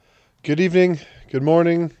Good evening, good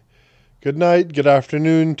morning, good night, good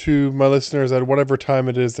afternoon to my listeners at whatever time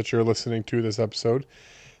it is that you're listening to this episode.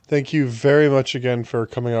 Thank you very much again for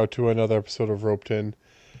coming out to another episode of Roped In.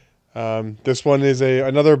 This one is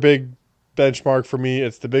another big benchmark for me.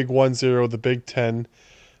 It's the big 1-0, the big 10.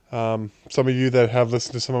 Some of you that have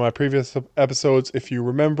listened to some of my previous episodes, if you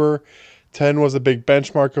remember, 10 was a big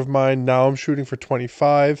benchmark of mine. Now I'm shooting for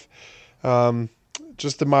 25. Um,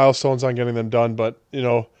 just the milestones on getting them done, but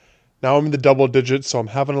now I'm in the double digits, so I'm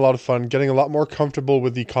having a lot of fun, getting a lot more comfortable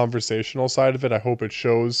with the conversational side of it. I hope it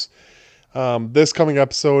shows. This coming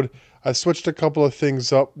episode, I switched a couple of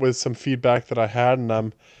things up with some feedback that I had, and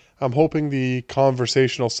I'm hoping the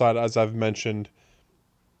conversational side, as I've mentioned,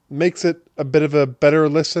 makes it a bit of a better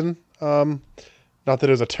listen. Not that it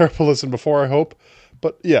was a terrible listen before, I hope,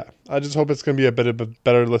 but yeah, I just hope it's going to be a bit of a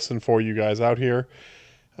better listen for you guys out here.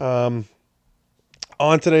 Um,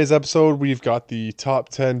 On today's episode, we've got the top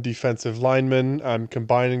 10 defensive linemen. I'm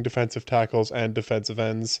combining defensive tackles and defensive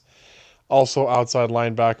ends. Also, outside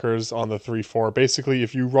linebackers on the 3 4. Basically,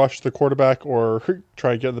 if you rush the quarterback or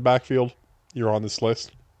try to get in the backfield, you're on this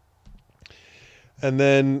list. And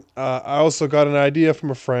then I also got an idea from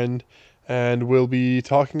a friend, and we'll be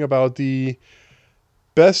talking about the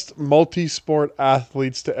best multi sport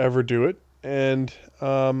athletes to ever do it. And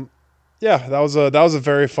yeah, that was a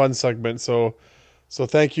very fun segment. So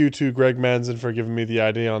thank you to Greg Manzin for giving me the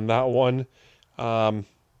idea on that one. Um,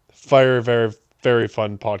 very very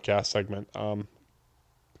fun podcast segment.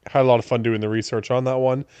 Had a lot of fun doing the research on that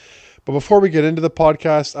one. But before we get into the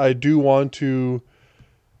podcast, I do want to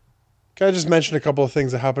kind of just mention a couple of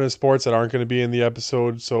things that happen in sports that aren't going to be in the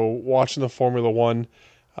episode. So watching the Formula One,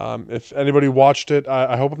 if anybody watched it,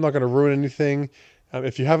 I hope I'm not going to ruin anything.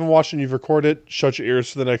 If you haven't watched it and you've recorded it, shut your ears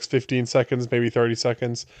for the next 15 seconds, maybe 30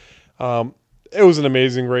 seconds. Um, it was an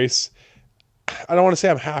amazing race. I don't want to say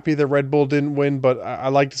I'm happy that Red Bull didn't win, but I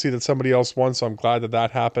like to see that somebody else won, so I'm glad that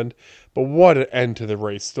that happened. But what an end to the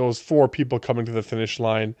race. Those four people coming to the finish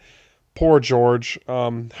line. Poor George.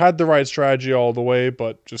 Had the right strategy all the way,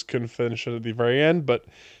 but just couldn't finish it at the very end. But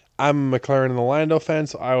I'm a McLaren and the Lando fan,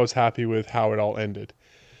 so I was happy with how it all ended.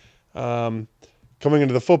 Um, Coming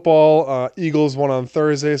into the football, Eagles won on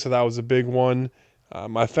Thursday, so that was a big one.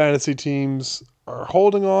 My fantasy teams are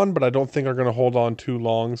holding on, but I don't think are going to hold on too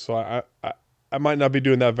long. So I might not be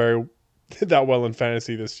doing that very that well in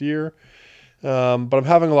fantasy this year. But I'm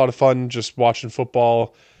having a lot of fun just watching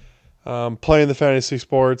football, playing the fantasy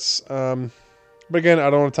sports. But again,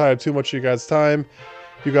 I don't want to tie up too much of you guys' time.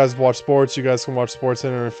 You guys watch sports. You guys can watch Sports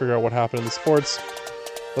Center and figure out what happened in the sports.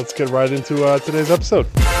 Let's get right into today's episode.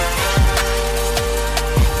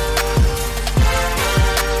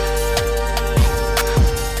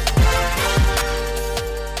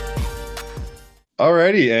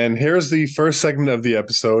 Alrighty, and here's the first segment of the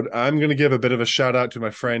episode. I'm going to give a bit of a shout out to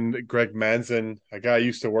my friend Greg Manzin, a guy I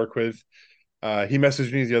used to work with. He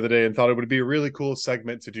messaged me the other day and thought it would be a really cool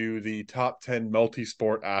segment to do the top 10 multi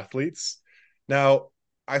sport athletes. Now,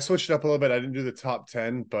 I switched it up a little bit. I didn't do the top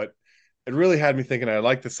 10, but it really had me thinking I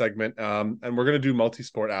like the segment. And we're going to do multi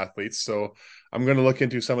sport athletes. So I'm going to look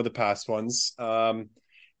into some of the past ones.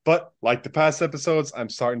 But like the past episodes, I'm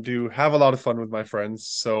starting to have a lot of fun with my friends.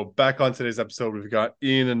 So back on today's episode, we've got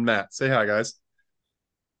Ian and Matt. Say hi, guys.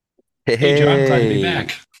 Hey, John, glad to be Hey,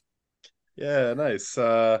 back. Yeah, nice.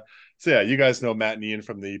 So yeah, you guys know Matt and Ian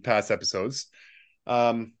from the past episodes.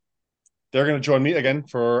 Um, they're going to join me again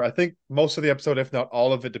for I think most of the episode, if not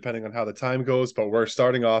all of it, depending on how the time goes. But we're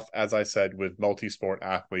starting off, as I said, with multi-sport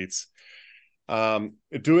athletes.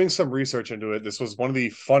 Doing some research into it. This was one of the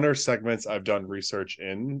funner segments I've done research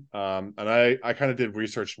in. And I kind of did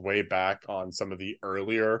research way back on some of the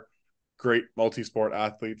earlier great multi-sport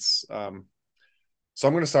athletes. So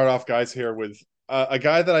I'm going to start off, guys, here with a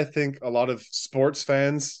guy that I think a lot of sports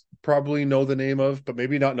fans probably know the name of, but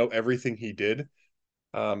maybe not know everything he did.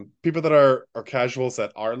 People that are casuals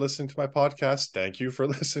that are listening to my podcast, thank you for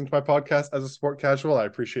listening to my podcast as a sport casual. I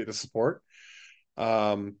appreciate the support.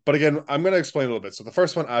 But again, I'm going to explain a little bit. So the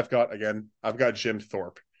first one I've got Jim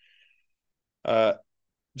Thorpe. Uh,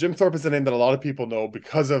 Jim Thorpe is a name that a lot of people know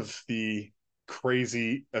because of the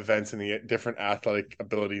crazy events and the different athletic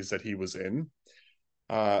abilities that he was in.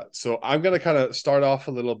 So I'm going to kind of start off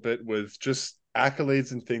a little bit with just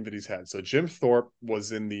accolades and thing that he's had. So Jim Thorpe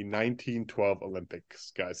was in the 1912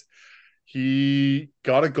 Olympics, guys. He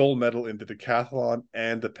got a gold medal in the decathlon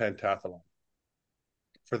and the pentathlon.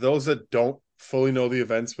 For those that don't fully know the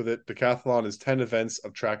events with it, decathlon is 10 events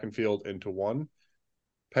of track and field into one.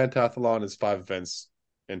 Pentathlon is 5 events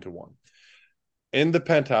into one. In the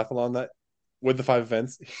pentathlon, that with the 5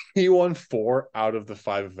 events, he won 4 out of the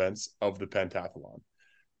 5 events of the pentathlon.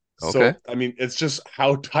 Okay. So, I mean, it's just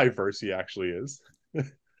how diverse he actually is.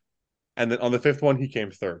 And then on the fifth one, he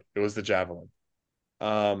came third. It was the javelin.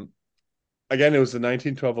 Um, Again, it was the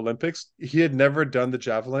 1912 Olympics. He had never done the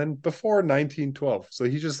javelin before 1912. So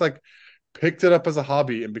he just like picked it up as a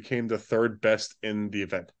hobby and became the third best in the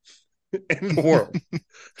event in the world.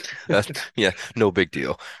 Yeah, no big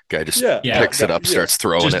deal. Guy just Yeah, Yeah, picks it up, yeah, starts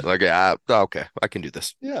throwing just it like, okay, I can do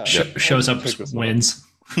this. yeah. Yep. shows up, Take this one up. wins.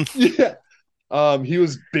 Yeah. He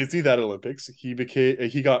was busy that Olympics.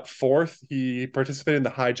 He got fourth. He participated in the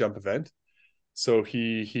high jump event. So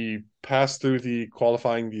he passed through the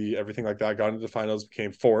qualifying, the everything like that, got into the finals,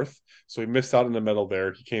 became fourth. So he missed out on the medal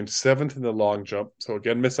there. He came seventh in the long jump. So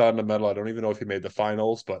again, missed out on the medal. I don't even know if he made the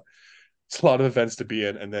finals, but it's a lot of events to be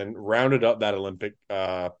in. And then rounded up that Olympics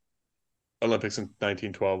in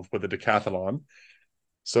 1912 with a decathlon.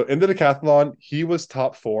 So in the decathlon, he was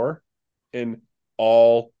top four in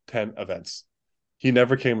all 10 events. He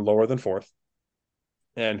never came lower than fourth,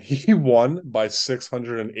 and he won by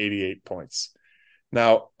 688 points.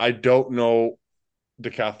 Now, I don't know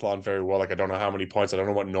decathlon very well. Like, I don't know how many points. I don't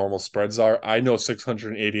know what normal spreads are. I know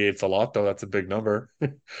 688 is a lot, though. That's a big number.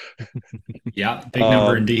 Yeah, big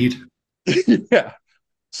number um, indeed. yeah.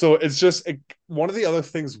 So it's just one of the other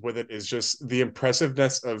things with it is just the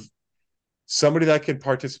impressiveness of somebody that can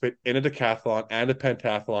participate in a decathlon and a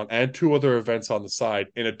pentathlon and two other events on the side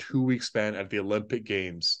in a 2 week span at the Olympic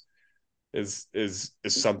Games is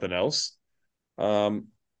something else. Um,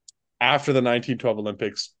 After the 1912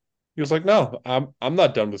 Olympics, he was like, "No, I'm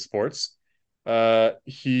not done with sports."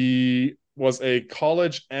 He was a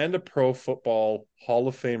college and a pro football Hall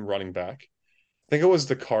of Fame running back. I think it was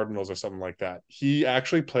the Cardinals or something like that. He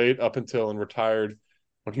actually played up until and retired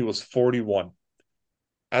when he was 41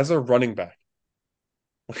 as a running back.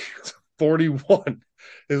 When he was 41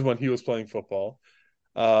 is when he was playing football.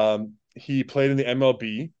 He played in the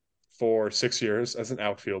MLB for 6 years as an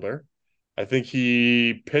outfielder. I think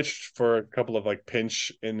he pitched for a couple of like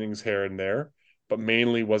pinch innings here and there, but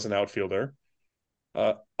mainly was an outfielder.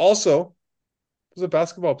 Also, was a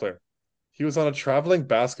basketball player. He was on a traveling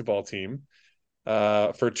basketball team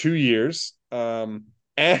for 2 years. And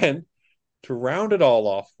to round it all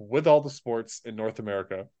off with all the sports in North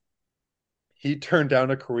America, he turned down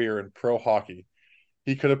a career in pro hockey.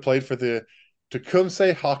 He could have played for the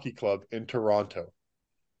Tecumseh Hockey Club in Toronto.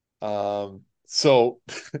 So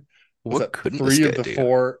was What that couldn't this three guy of the do?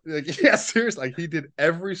 four? Like, yeah, seriously, like he did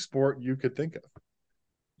every sport you could think of.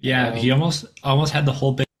 Yeah, he Um, almost had the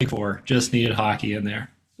whole big four. Just needed hockey in there.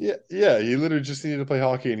 yeah, yeah, he literally just needed to play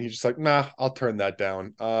hockey, and he's just like, nah, I'll turn that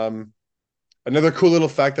down. Another cool little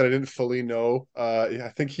fact that I didn't fully know.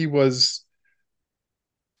 I think he was.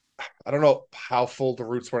 I don't know how full the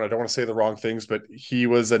roots were. And I don't want to say the wrong things, but he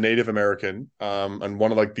was a Native American, and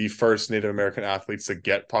one of like the first Native American athletes to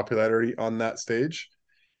get popularity on that stage.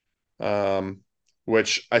 Um,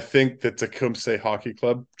 which I think the Tecumseh Hockey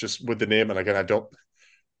Club, just with the name, and again, I don't,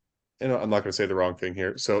 I'm not going to say the wrong thing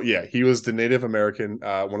here. So yeah, he was the Native American,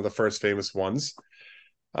 one of the first famous ones,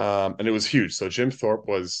 and it was huge. So Jim Thorpe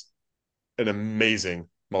was an amazing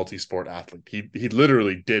multi-sport athlete. He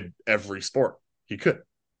literally did every sport he could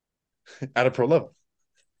at a pro level.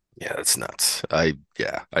 Yeah, that's nuts. I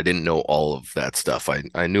didn't know all of that stuff.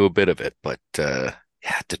 I knew a bit of it, but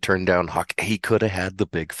yeah, to turn down Hawk, he could have had the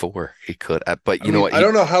big four. He could, but I you know mean, what? I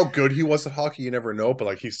don't know how good he was at hockey. You never know, but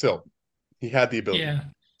like he had the ability. Yeah.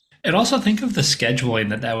 And also think of the scheduling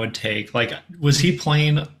that would take. Like, was he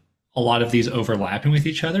playing a lot of these overlapping with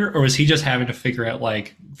each other, or was he just having to figure out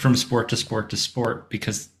like from sport to sport to sport?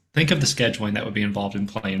 Because think of the scheduling that would be involved in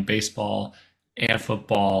playing baseball and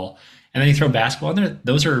football, and then you throw basketball in there.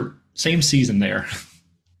 Those are same season there.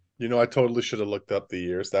 I totally should have looked up the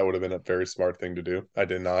years. That would have been a very smart thing to do. I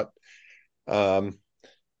did not. Um,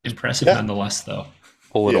 Impressive yeah, nonetheless, though.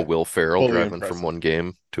 Pulling a yeah, Will Ferrell fully driving from impressive. one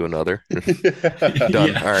game to another.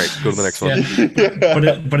 Done. Yeah, All right, go to the next one. yeah. But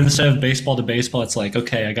Yeah. but instead of baseball to baseball, it's like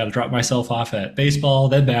okay, I got to drop myself off at baseball,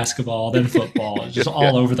 then basketball, then football. It's Yeah, just yeah.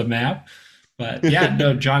 all over the map. But yeah,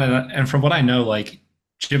 no, John, and from what I know, like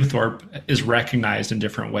Jim Thorpe is recognized in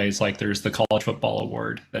different ways. Like there's the college football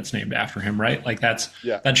award that's named after him, right? Like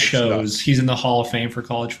Yeah, that it's shows nuts. he's in the Hall of Fame for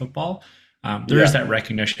college football. There is Yeah, that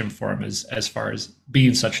recognition for him as far as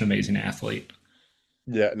being such an amazing athlete.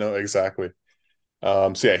 yeah, no, exactly.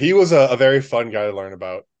 So yeah, he was a very fun guy to learn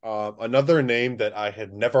about. Another name that I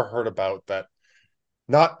had never heard about that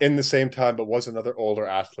not in the same time, but was another older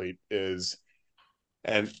athlete is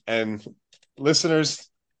and listeners,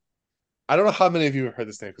 I don't know how many of you have heard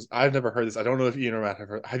this name because I've never heard this. I don't know if Ian or Matt have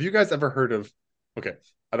heard. Have you guys ever heard of? Okay,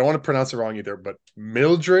 I don't want to pronounce it wrong either, but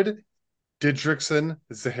Mildred Didrikson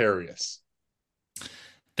Zaharias.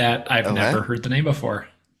 That I've Oh, eh? never heard the name before.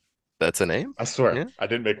 That's a name? I swear, Yeah. I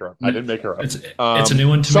didn't make her up. I didn't make her up. It's a new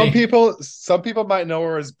one to me. Some people might know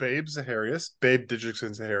her as Babe Zaharias, Babe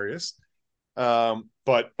Digitson Zaharias.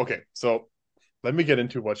 But okay, so let me get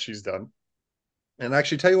into what she's done. And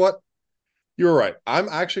actually, tell you what, you were right. I'm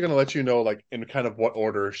actually going to let you know, like, in kind of what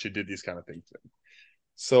order she did these kind of things in.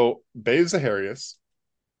 So, Babe Zaharias,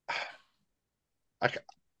 I,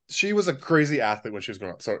 she was a crazy athlete when she was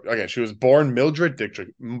growing up. So, again, she was born Mildred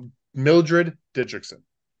Didrikson.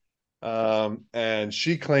 And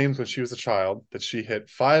she claims when she was a child that she hit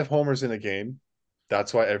 5 homers in a game.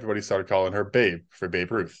 That's why everybody started calling her Babe for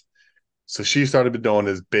Babe Ruth. So she started to be known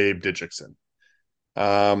as Babe Didrikson.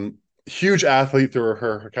 Huge athlete through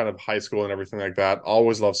her kind of high school and everything like that.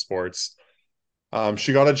 Always loved sports.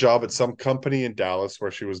 She got a job at some company in Dallas where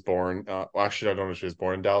she was born. Well, actually, I don't know if she was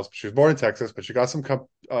born in Dallas, but she was born in Texas. But she got some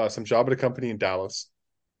job at a company in Dallas,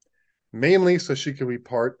 mainly so she could be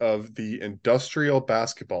part of the industrial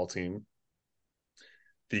basketball team,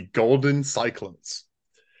 the Golden Cyclones.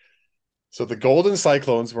 So the Golden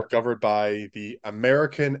Cyclones were governed by the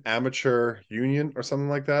American Amateur Union or something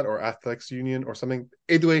like that, or Athletics Union or something.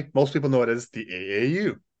 Either way, most people know it as the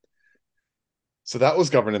AAU. So that was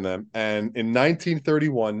governing them. And in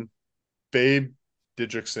 1931, Babe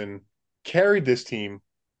Didrikson carried this team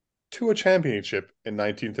to a championship in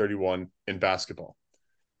 1931 in basketball.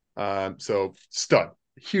 So stud,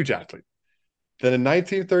 huge athlete. Then in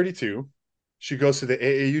 1932, she goes to the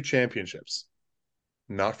AAU championships.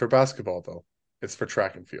 Not for basketball, though. It's for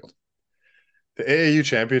track and field. The AAU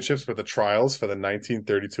championships were the trials for the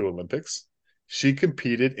 1932 Olympics. She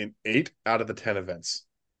competed in 8 out of the 10 events.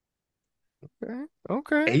 Okay.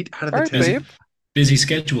 Okay. 8 out of All the right, 10. babe. Busy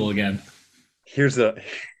schedule again. Here's a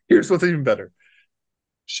here's what's even better.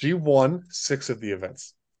 She won 6 of the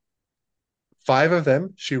events. 5 of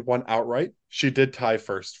them she won outright. She did tie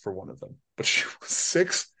first for one of them, but she was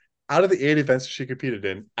 6 out of the 8 events she competed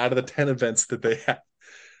in. Out of the 10 events that they had,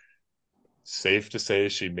 safe to say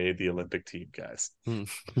she made the Olympic team, guys. Hmm.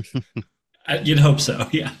 You'd hope so.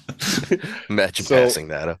 Yeah. Imagine So passing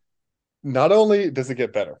that up. not only does it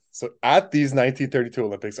get better, so at these 1932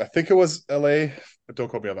 Olympics, I think it was LA, but don't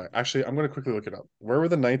quote me on that. Actually, I'm going to quickly look it up. Where were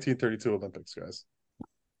the 1932 Olympics, guys?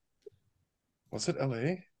 Was it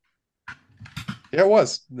LA? Yeah, it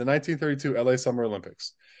was the 1932 LA Summer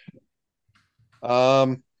Olympics.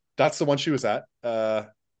 Um, that's the one she was at.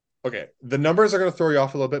 Okay, the numbers are going to throw you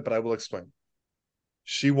off a little bit, but I will explain.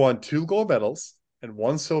 She won 2 gold medals and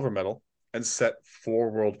 1 silver medal and set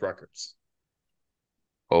 4 world records.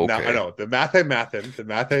 Now I Okay. know the math ain't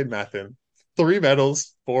mathin. 3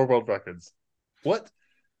 medals, 4 world records. What?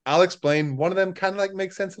 I'll explain. One of them kind of like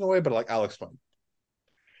makes sense in a way, but like I'll explain.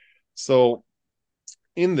 So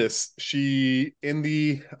in this, she in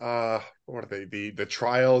the what are they? The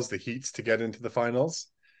trials, the heats to get into the finals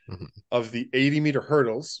Mhm. of the 80-meter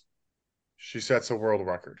hurdles, she sets a world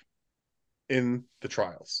record in the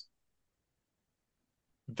trials.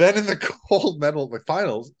 Then in the gold medal, the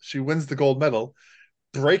finals, she wins the gold medal,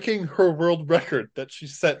 breaking her world record that she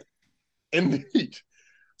set in the heat.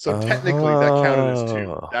 So technically, that counted as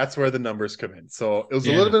two. Oh. That's where the numbers come in. So it was a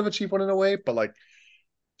little Yeah. bit of a cheap one in a way, but like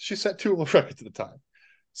she set 2 world records at the time.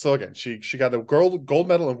 So again, she got a gold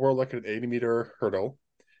medal and world record in 80-meter hurdle,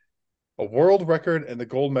 a world record and the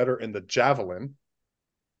gold medal in the javelin.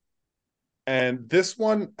 And this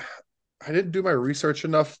one, I didn't do my research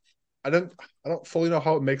enough. I don't fully know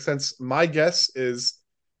how it makes sense. My guess is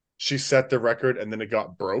she set the record and then it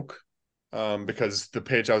got broke. Because the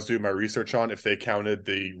page I was doing my research on, if they counted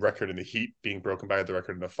the record in the heat being broken by the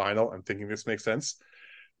record in the final, I'm thinking this makes sense.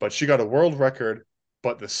 But she got a world record,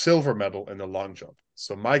 but the silver medal in the long jump.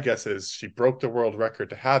 So my guess is she broke the world record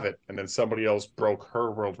to have it, and then somebody else broke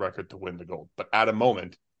her world record to win the gold. But at a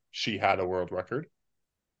moment, she had a world record.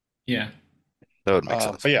 Yeah. That would make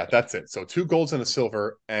sense. But yeah, that's it. So 2 golds and a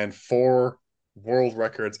silver, and 4 world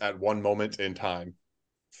records at one moment in time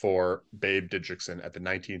for Babe Didrikson at the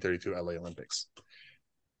 1932 LA Olympics.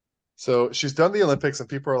 So she's done the Olympics, and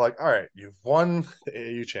people are like, all right, you've won the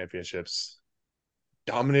AAU championships,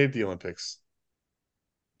 dominated the Olympics.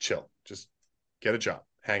 Chill. Just get a job,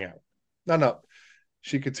 hang out. No, no.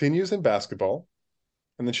 She continues in basketball.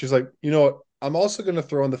 And then she's like, you know what? I'm also going to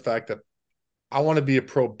throw in the fact that I want to be a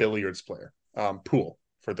pro billiards player, pool,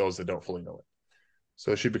 for those that don't fully know it.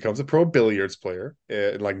 So she becomes a pro billiards player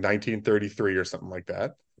in like 1933 or something like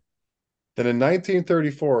that. Then in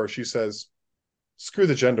 1934, she says, screw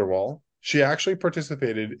the gender wall. She actually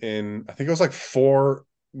participated in, I think it was like 4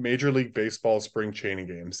 Major League Baseball spring training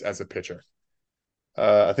games as a pitcher.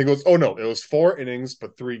 I think it was, oh no, it was 4 innings,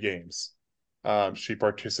 but 3 games. She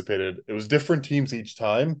participated. It was different teams each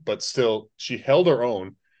time, but still, she held her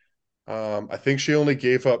own. I think she only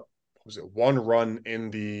gave up, was it one run in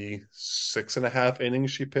the 6.5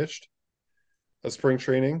 innings she pitched of spring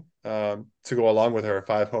training, to go along with her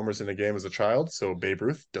 5 homers in a game as a child. So Babe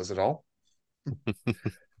Ruth does it all.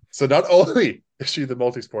 So not only is she the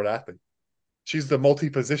multi-sport athlete, she's the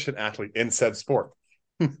multi-position athlete in said sport.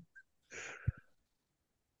 Yeah,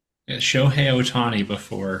 Shohei Ohtani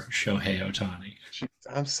before Shohei Ohtani.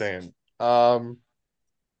 I'm saying,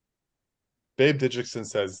 Babe Didrikson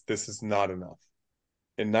says this is not enough.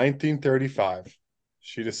 In 1935,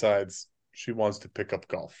 she decides she wants to pick up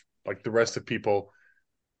golf. Like the rest of people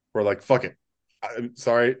were like, fuck it. I'm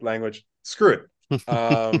sorry, language. Screw it.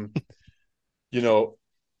 You know,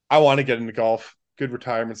 I want to get into golf. Good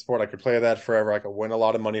retirement sport. I could play that forever. I could win a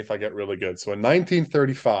lot of money if I get really good. So in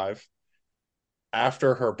 1935,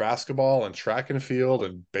 after her basketball and track and field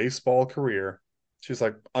and baseball career, she's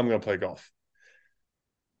like, I'm going to play golf.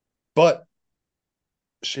 But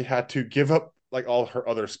she had to give up like all her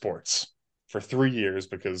other sports for 3 years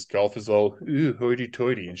because golf is all hoity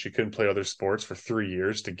toity, and she couldn't play other sports for 3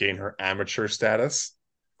 years to gain her amateur status.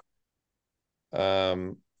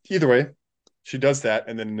 Either way, she does that,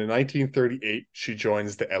 and then in 1938 she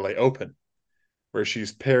joins the LA Open, where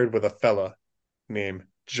she's paired with a fella named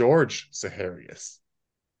George Zaharias.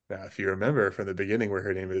 Now, if you remember from the beginning where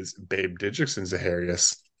her name is Babe Didrikson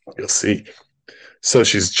Zaharias, you'll see. So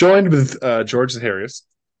she's joined with George Zaharias,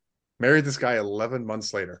 married this guy 11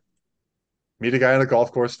 months later. Meet a guy on a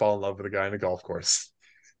golf course, fall in love with a guy on a golf course.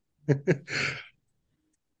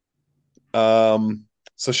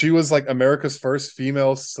 So she was like America's first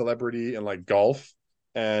female celebrity in like golf,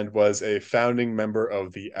 and was a founding member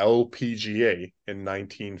of the LPGA in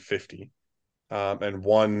 1950, and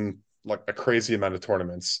won like a crazy amount of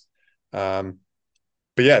tournaments. But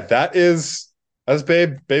yeah, that's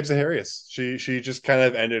Babe Zaharias. She just kind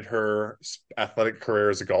of ended her athletic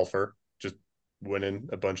career as a golfer, just winning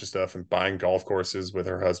a bunch of stuff and buying golf courses with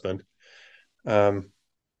her husband. But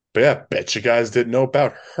yeah, bet you guys didn't know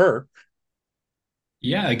about her.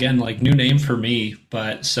 Yeah, again, like new name for me,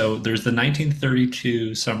 but so there's the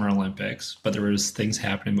 1932 Summer Olympics, but there was things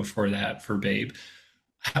happening before that for Babe.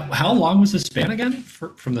 How long was the span again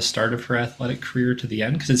from the start of her athletic career to the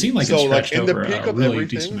end? Because it seemed like it So like stretched in the over peak a of really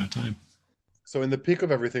decent everything, amount of time. so in the peak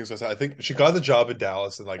of everything, so I think she got the job in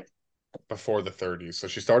Dallas in like before the 30s. So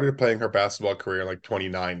she started playing her basketball career like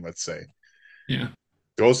 29, let's say. Yeah.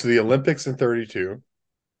 Goes to the Olympics in 32,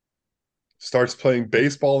 starts playing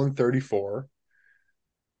baseball in 34,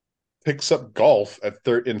 picks up golf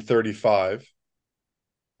in 35.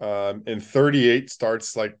 In 38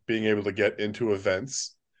 starts like being able to get into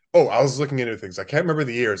events. Oh, I was looking into things. I can't remember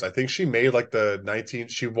the years. I think she made like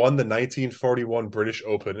she won the 1941 British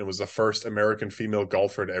Open and was the first American female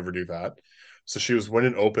golfer to ever do that. So she was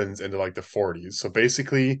winning opens into like the 40s. So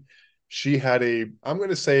basically she had I'm going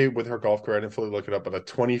to say with her golf career, I didn't fully look it up, but a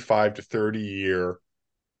 25 to 30 year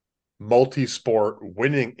multi-sport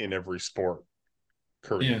winning in every sport Yeah.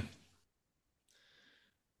 career.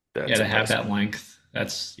 Yeah, That's to have impressive. that length,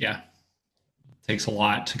 that's yeah, takes a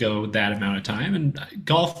lot to go that amount of time. And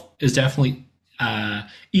golf is definitely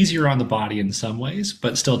easier on the body in some ways,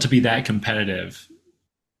 but still to be that competitive,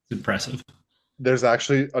 it's impressive. There's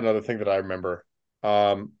actually another thing that I remember.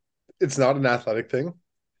 Um, it's not an athletic thing,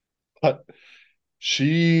 but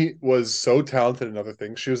she was so talented in other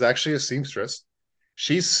things. She was actually a seamstress.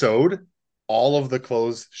 She sewed all of the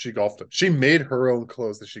clothes she golfed in. She made her own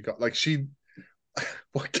clothes that she got.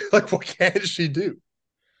 What can she do?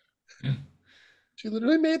 Yeah. She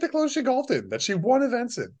literally made the clothes she golfed in that she won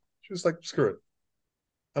events in. She was like, screw it.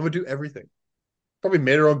 I'm gonna do everything. Probably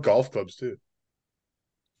made her own golf clubs too.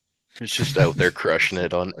 It's just out there crushing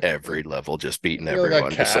it on every level, just beating You know, like a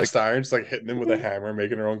everyone. Just like, cast iron, just like hitting them with a hammer,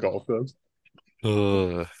 making her own golf clubs.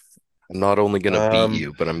 I'm not only gonna beat Um,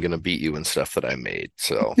 you, but I'm gonna beat you in stuff that I made.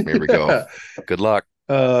 So here we go. Good luck.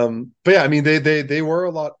 but yeah, I mean, they were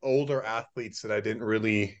a lot older athletes that I didn't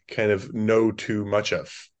really kind of know too much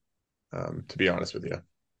of, to be honest with you.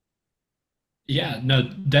 Yeah, no,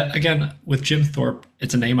 that again with Jim Thorpe,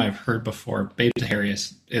 it's a name I've heard before. Babe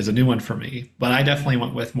Harris is a new one for me, but I definitely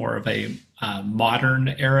went with more of a modern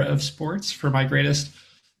era of sports for my greatest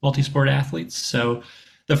multi-sport athletes. So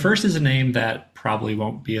the first is a name that probably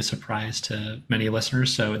won't be a surprise to many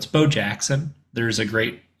listeners. So it's Bo Jackson. There's a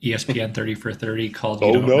great ESPN 30 for 30 called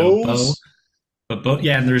 "You Bo Don't Know Bo," knows. but Bo,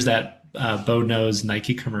 yeah, and there's that Bo knows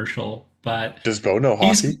Nike commercial, but Does Bo know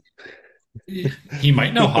he's hockey? he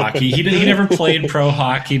might know hockey. He never played pro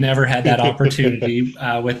hockey, never had that opportunity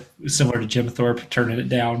with similar to Jim Thorpe turning it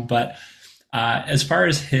down. But As far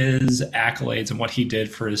as his accolades and what he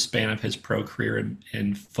did for the span of his pro career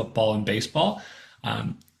in football and baseball,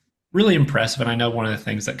 um, really impressive. And I know one of the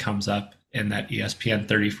things that comes up in that ESPN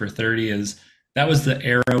 30 for 30 is that was the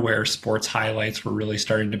era where sports highlights were really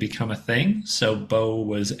starting to become a thing. So Bo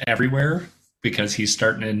was everywhere because he's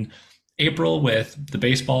starting in April with the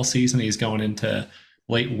baseball season. He's going into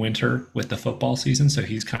late winter with the football season. So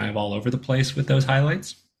he's kind of all over the place with those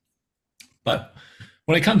highlights. But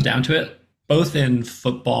when it comes down to it, both in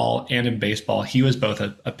football and in baseball, he was both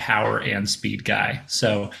a power and speed guy.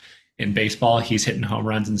 So in baseball, he's hitting home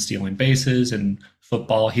runs and stealing bases. In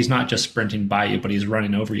football, he's not just sprinting by you, but he's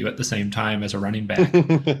running over you at the same time as a running back.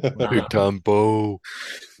 Big time Bo.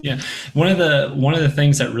 Yeah, one of the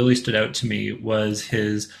things that really stood out to me was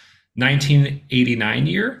his 1989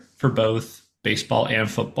 year for both baseball and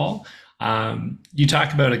football. You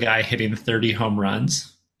talk about a guy hitting 30 home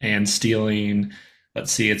runs and stealing,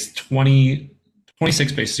 let's see, it's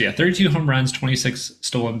 26 bases. Yeah, 32 home runs, 26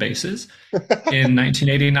 stolen bases in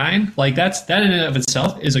 1989. Like that in and of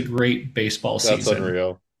itself is a great baseball That's season.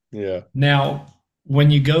 unreal. Yeah. Now,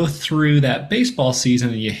 when you go through that baseball season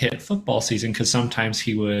and you hit football season, because sometimes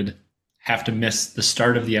he would have to miss the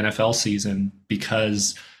start of the NFL season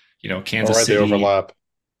because, All Kansas right, they City, overlap.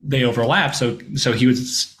 they overlap. So he would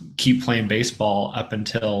keep playing baseball up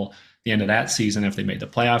until the end of that season. If they made the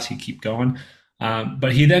playoffs, he'd keep going.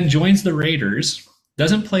 But he then joins the Raiders,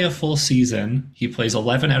 doesn't play a full season. He plays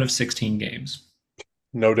 11 out of 16 games.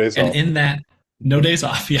 No days And off. in that, no days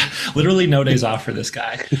off. Yeah, literally no days off for this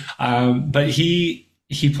guy. But he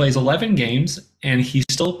plays 11 games and he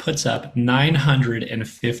still puts up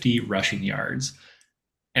 950 rushing yards.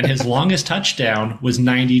 And his longest touchdown was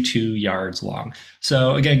 92 yards long.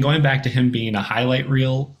 So again, going back to him being a highlight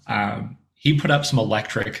reel, he put up some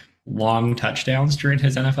electric long touchdowns during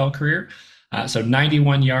his NFL career. So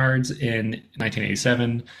 91 yards in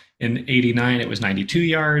 1987. In 89, it was 92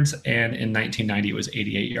 yards. And in 1990, it was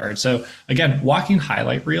 88 yards. So again, walking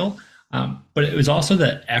highlight reel. But it was also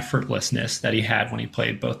the effortlessness that he had when he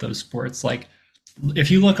played both those sports. Like if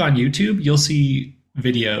you look on YouTube, you'll see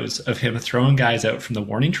videos of him throwing guys out from the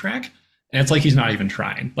warning track. And it's like he's not even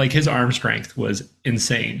trying. Like his arm strength was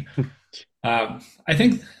insane. I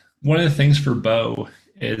think one of the things for Bo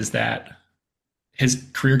is that his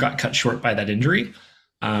career got cut short by that injury.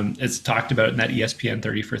 It's talked about in that ESPN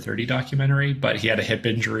 30 for 30 documentary, but he had a hip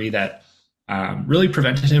injury that really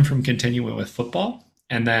prevented him from continuing with football.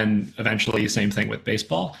 And then eventually, same thing with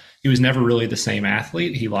baseball. He was never really the same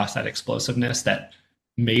athlete. He lost that explosiveness that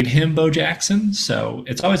made him Bo Jackson. So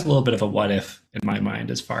it's always a little bit of a what if in my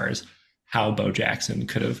mind as far as how Bo Jackson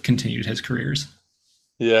could have continued his careers.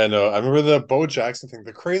 Yeah, no, I remember the Bo Jackson thing.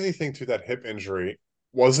 The crazy thing to that hip injury,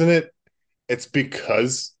 wasn't it? It's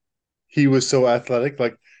because he was so athletic.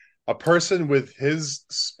 Like a person with his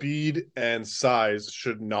speed and size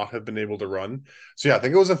should not have been able to run. So yeah, I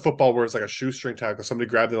think it was in football where it's like a shoestring tackle. Somebody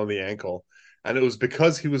grabbed it on the ankle, and it was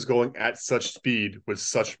because he was going at such speed with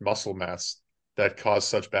such muscle mass that caused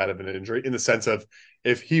such bad of an injury. In the sense of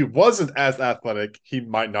if he wasn't as athletic, he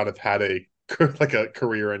might not have had a like a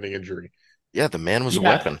career-ending injury. Yeah, the man was a Yeah.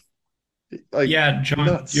 weapon. Like Yeah, John,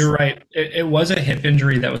 nuts. you're right. It was a hip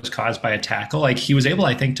injury that was caused by a tackle. Like he was able,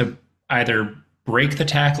 I think, to either break the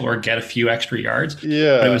tackle or get a few extra yards. But it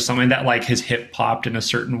Yeah, was something that like his hip popped in a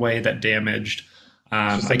certain way that damaged.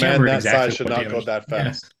 it's just I a can't man remember that size exactly should what not go damage. that Yeah,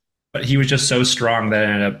 fast. but he was just so strong that it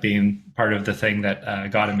ended up being part of the thing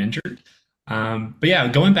that got him injured. But yeah,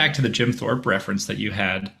 going back to the Jim Thorpe reference that you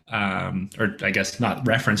had, or I guess not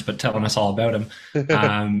reference, but telling us all about him.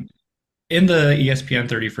 Um, in the ESPN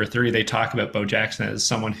 30 for 30, they talk about Bo Jackson as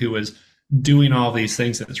someone who was doing all these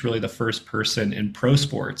things. And it's really the first person in pro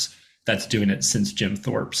sports that's doing it since Jim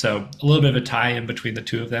Thorpe. So a little bit of a tie in between the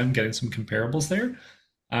two of them, getting some comparables there.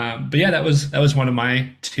 But yeah, that was one of my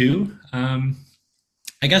two.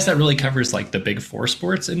 I guess that really covers like the big four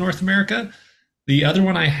sports in North America. The other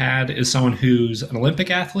one I had is someone who's an Olympic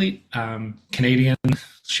athlete, Canadian.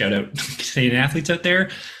 Shout out Canadian athletes out there.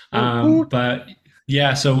 But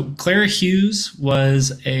yeah, so Clara Hughes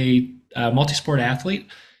was a multi-sport athlete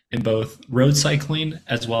in both road cycling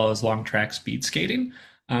as well as long track speed skating.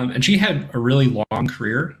 And she had a really long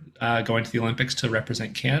career going to the Olympics to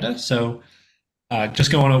represent Canada. So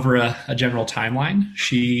just going over a general timeline,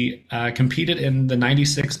 she competed in the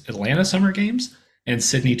 96 Atlanta Summer Games and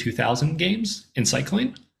Sydney 2000 Games in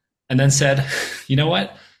cycling, and then said, you know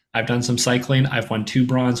what? I've done some cycling. I've won two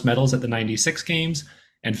bronze medals at the 96 Games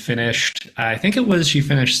and finished, I think it was, she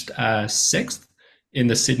finished sixth in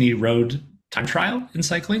the Sydney Road time trial in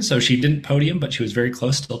cycling. So she didn't podium, but she was very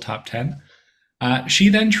close, still top 10. She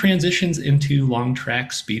then transitions into long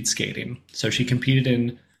track speed skating. So she competed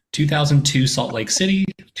in 2002 Salt Lake City,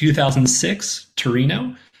 2006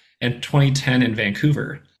 Torino, and 2010 in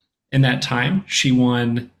Vancouver. In that time, she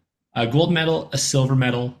won a gold medal, a silver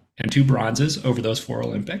medal, and two bronzes over those four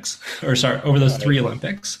Olympics, or sorry, over those three Nice.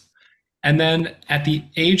 Olympics. And then at the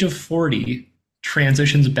age of 40,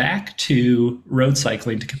 transitions back to road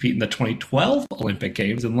cycling to compete in the 2012 Olympic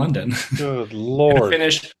Games in London Good and Lord.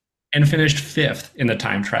 finished fifth in the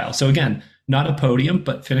time trial. So again, not a podium,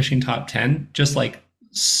 but finishing top 10, just like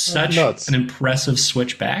That's such an nuts. impressive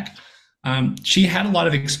switch back. She had a lot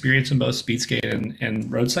of experience in both speed skate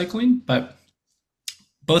and road cycling, but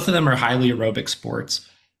both of them are highly aerobic sports,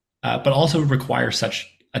 but also require such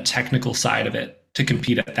a technical side of it to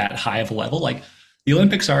compete at that high of a level. Like the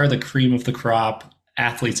Olympics are the cream of the crop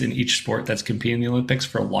athletes in each sport that's competing in the Olympics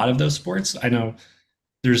for a lot of those sports. I know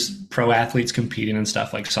there's pro athletes competing in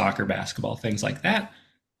stuff like soccer, basketball, things like that.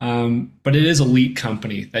 But it is elite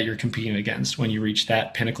company that you're competing against when you reach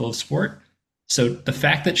that pinnacle of sport. So the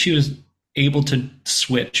fact that she was able to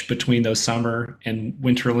switch between those summer and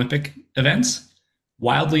winter Olympic events,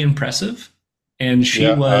 wildly impressive. And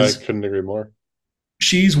Yeah, I couldn't agree more.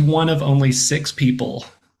 she's one of only six people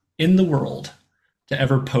in the world to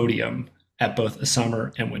ever podium at both a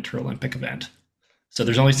summer and winter Olympic event. So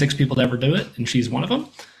there's only six people to ever do it, and she's one of them.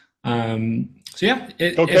 So yeah,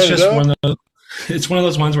 Go it's just Canada. it's one of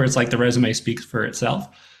those ones where it's like the resume speaks for itself.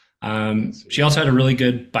 She also had a really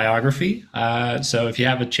good biography. So if you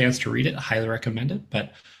have a chance to read it, I highly recommend it.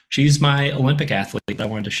 But she's my Olympic athlete that I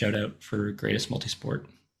wanted to shout out for greatest multisport.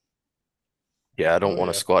 Yeah, I don't Oh want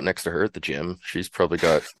to yeah. squat next to her at the gym. She's probably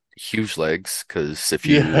got huge legs because if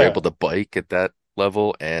you're Yeah. able to bike at that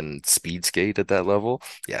level and speed skate at that level,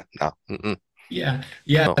 yeah, no, Yeah,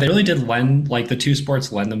 yeah, no. they really did lend like the two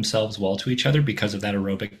sports lend themselves well to each other because of that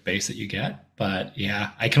aerobic base that you get. But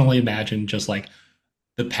yeah, I can only imagine just like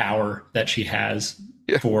the power that she has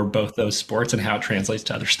Yeah. for both those sports and how it translates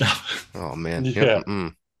to other stuff. Oh man. Yep. Yeah.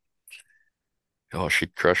 Oh,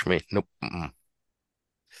 she'd crush me. Nope.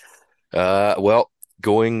 Well,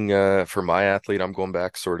 going for my athlete, I'm going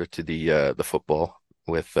back sort of to the football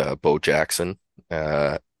with Bo Jackson.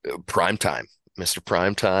 Uh, Prime time, Mr.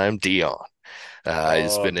 Prime Time, Dion.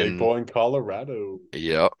 He's been Big in boy in Colorado.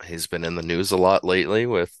 Yeah, he's been in the news a lot lately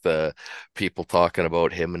with people talking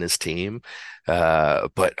about him and his team.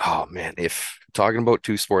 But oh man, if talking about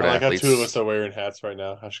two sport I like how two of athletes, us are wearing hats right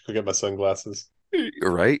now. I should go get my sunglasses.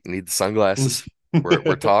 you're right, need the sunglasses.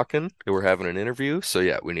 We're talking, we're having an interview, so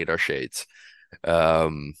yeah, we need our shades.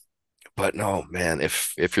 Um, but no, man,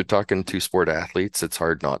 if you're talking two sport athletes, it's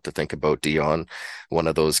hard not to think about Dion, one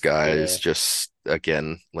of those guys. Yeah. Just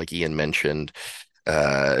again, like Ian mentioned,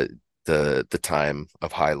 uh, the time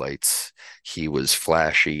of highlights, he was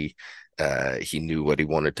flashy. He knew what he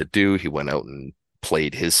wanted to do. He went out and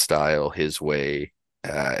played his style, his way,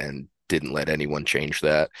 and didn't let anyone change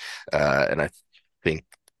that. And I think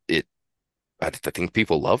it. I think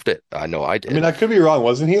people loved it. I know I I mean, did. I could be wrong.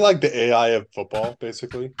 Wasn't he like the AI of football,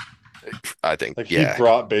 basically? I think, Like he yeah,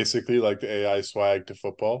 brought basically like the AI swag to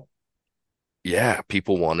football. yeah,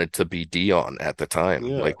 people wanted to be Dion at the time.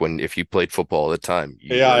 Yeah. Like when if you played football at the time,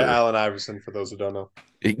 you AI were Allen Iverson, for those who don't know.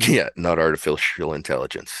 yeah, not artificial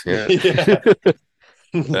intelligence. Yeah.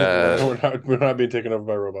 Yeah. Uh, We're not being taken over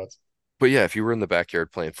by robots. but yeah, if you were in the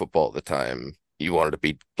backyard playing football at the time, you wanted to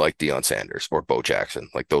be like Deion Sanders or Bo Jackson.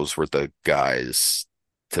 Like those were the guys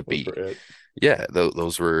to Those were beat. it. Yeah, th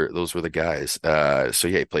those were the guys. So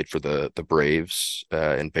yeah, he played for the Braves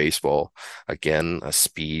in baseball. Again, a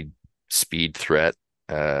speed threat.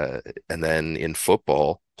 Uh, and then in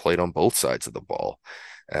football, played on both sides of the ball.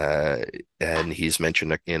 Uh, and he's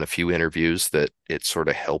mentioned in a few interviews that it sort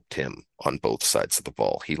of helped him on both sides of the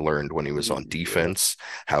ball. He learned when he was on Yeah. defense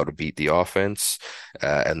how to beat the offense,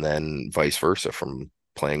 and then vice versa from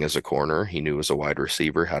playing as a corner. He knew as a wide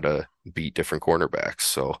receiver how to beat different cornerbacks.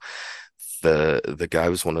 So the guy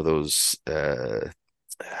was one of those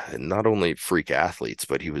not only freak athletes,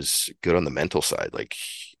 but he was good on the mental side. Like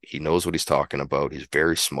he knows what he's talking about. He's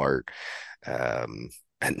very smart. Um,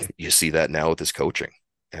 and you see that now with his coaching.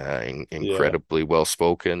 Yeah. Incredibly well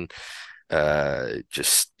spoken.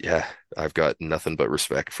 Just yeah, I've got nothing but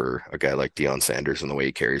respect for a guy like Deion Sanders and the way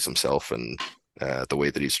he carries himself and the way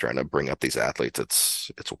that he's trying to bring up these athletes.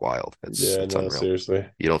 It's wild. Yeah, It's no, unreal. seriously.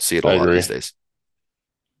 You don't see it a I lot agree. these days.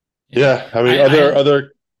 Yeah, Yeah, I mean I other I,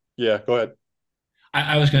 other yeah, go ahead.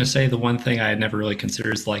 I was going to say the one thing I had never really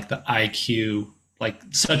considered is like the IQ, like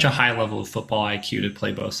such a high level of football IQ to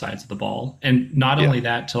play both sides of the ball. And not Yeah. only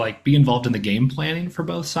that, to like be involved in the game planning for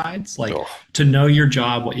both sides, like Oh, to know your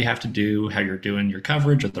job, what you have to do, how you're doing your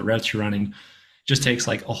coverage or the routes you're running. just takes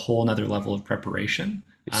like a whole nother level of preparation.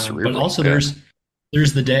 It's But cerebral. also Yeah.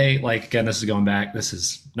 there's the day, like again, this is going back. This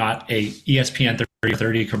is not a ESPN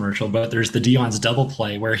 30 commercial, but there's the Dion's double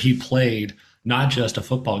play where he played not just a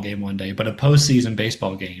football game one day, but a postseason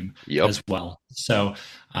baseball game Yep. as well. So,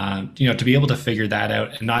 to be able to figure that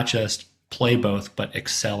out and not just play both, but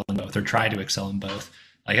excel in both or try to excel in both,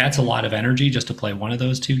 like that's a lot of energy just to play one of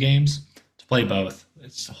those two games. To play both,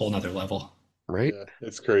 it's a whole nother level. Right. Yeah,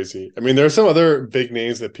 it's crazy. I mean, there are some other big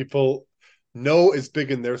names that people know is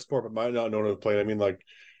big in their sport, but might not know to have played. I mean, like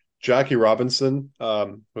Jackie Robinson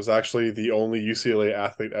was actually the only UCLA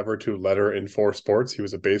athlete ever to letter in four sports. He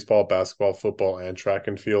was a baseball, basketball, football, and track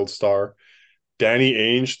and field star. Danny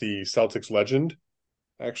Ainge, the Celtics legend,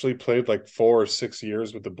 actually played like 4 or 6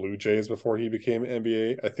 years with the Blue Jays before he became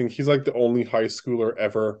NBA. I think he's like the only high schooler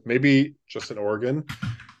ever, maybe just in Oregon,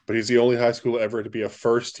 but he's the only high schooler ever to be a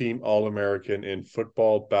first team All American in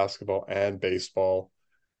football, basketball, and baseball.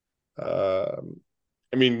 Um,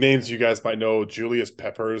 I mean, names you guys might know: Julius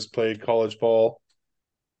Peppers played college ball.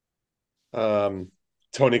 Um,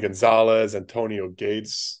 Tony Gonzalez, Antonio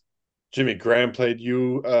Gates, Jimmy Graham played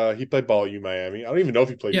U. He played ball at U Miami. I don't even know if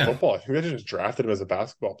he played Yeah, football. I think they just drafted him as a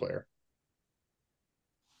basketball player.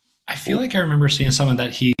 I feel Cool. like I remember seeing someone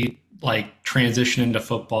that he like transitioned into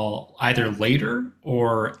football either later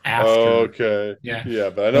or after. Okay, Yeah, yeah,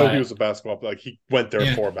 but I know he but was a basketball. Like he went there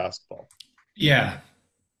yeah, for basketball. yeah,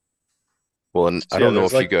 Well, and I So yeah, don't know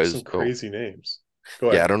there's if you like some guys, oh, crazy names.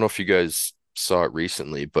 Go yeah, I ahead. don't know if you guys saw it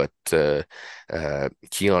recently, but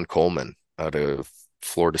Keon Coleman out of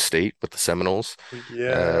Florida State with the Seminoles.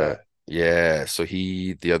 Uh, Yeah, yeah, so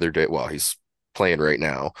he the other day, well, he's playing right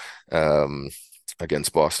now um,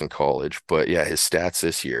 against Boston College, but yeah, his stats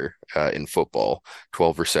this year in football: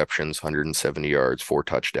 12 receptions, 170 yards, 4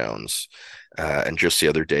 touchdowns, and just the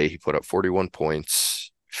other day he put up 41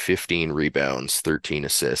 points, 15 rebounds, 13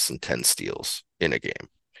 assists, and 10 steals in a game.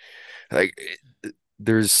 Like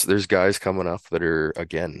there's guys coming up that are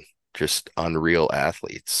again just unreal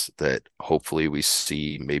athletes that hopefully we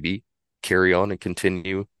see maybe carry on and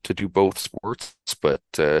continue to do both sports. But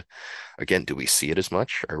again, do we see it as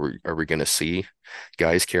much? Are we going to see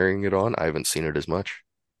guys carrying it on? I haven't seen it as much.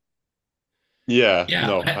 yeah. yeah.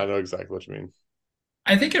 No, I know exactly what you mean.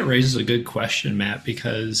 I think it raises a good question, Matt,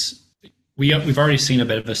 because we've already seen a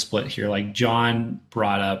bit of a split here. Like John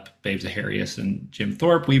brought up Babe Zaharias and Jim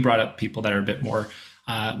Thorpe. We brought up people that are a bit more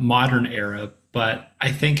modern era, but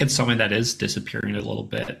I think it's something that is disappearing a little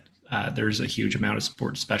bit. There's a huge amount of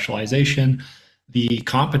sports specialization. The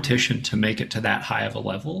competition to make it to that high of a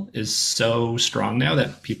level is so strong now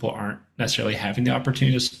that people aren't necessarily having the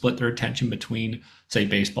opportunity to split their attention between, say,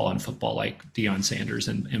 baseball and football, like Deion Sanders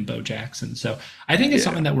and Bo Jackson. So I think it's Yeah,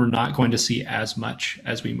 something that we're not going to see as much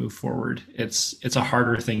as we move forward. It's a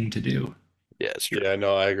harder thing to do. yeah, it's true. Yeah,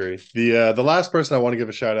 no, I agree. The last person I want to give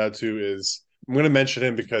a shout out to is I'm going to mention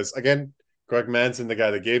him because again, Greg Manson, the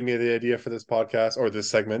guy that gave me the idea for this podcast or this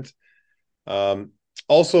segment, um,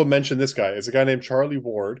 also mentioned this guy is a guy named Charlie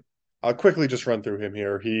Ward. I'll quickly just run through him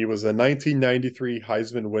here. He was a 1993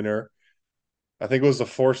 Heisman winner. I think it was the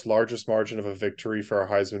fourth largest margin of a victory for a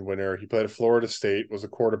Heisman winner. He played at Florida State, was a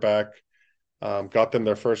quarterback, got them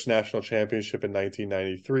their first national championship in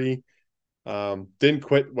 1993. Didn't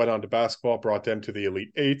quit, went on to basketball, brought them to the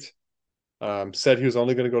Elite Eight. Said he was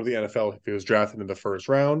only going to go to the NFL if he was drafted in the first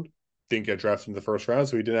round. Didn't get drafted in the first round,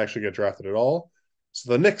 so he didn't actually get drafted at all.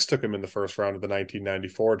 So the Knicks took him in the first round of the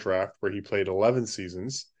 1994 draft, where he played 11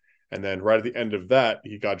 seasons. And then right at the end of that,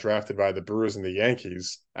 he got drafted by the Brewers and the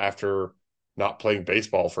Yankees after not playing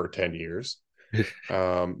baseball for 10 years.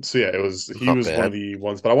 So yeah, he Not was one of bad. the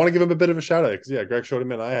ones, but I want to give him a bit of a shout out because yeah, Greg showed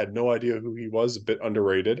him and I had no idea who he was, a bit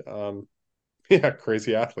underrated. Yeah,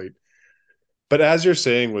 crazy athlete. But as you're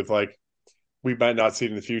saying, with like we might not see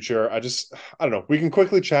it in the future. I don't know. We can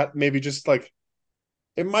quickly chat. Maybe just like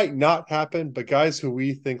it might not happen, but guys who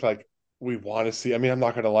we think like we want to see. I mean, I'm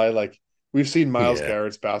not gonna lie. Like we've seen Miles Yeah.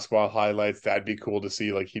 Garrett's basketball highlights. That'd be cool to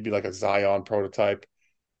see. Like he'd be like a Zion prototype.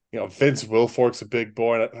 Vince Wilfork's a big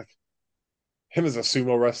boy. And, like him as a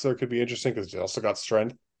sumo wrestler could be interesting because he also got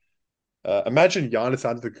strength. Imagine Giannis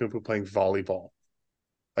Antetokounmpo playing volleyball.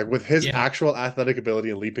 Like with his Yeah, actual athletic ability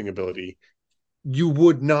and leaping ability, you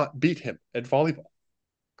would not beat him at volleyball.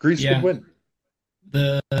 Greece would yeah. win.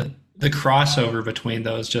 The the crossover between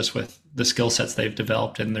those, just with the skill sets they've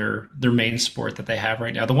developed in their main sport that they have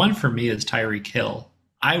right now. The one for me is Tyreek Hill.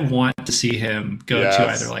 I want to see him go to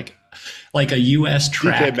either Yes. like like a US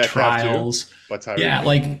DK track Metcalf too, trials. but Yeah, Tyreek.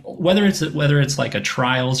 like whether it's like a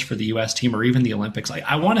trials for the US team or even the Olympics, like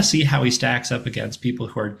I want to see how he stacks up against people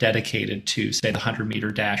who are dedicated to say the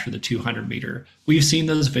 100-meter dash or the 200-meter. We've seen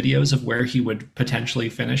those videos of where he would potentially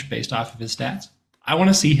finish based off of his stats. I want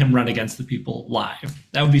to see him run against the people live.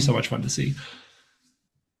 That would be so much fun to see.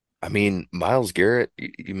 I mean, Miles Garrett,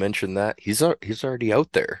 you mentioned that he's already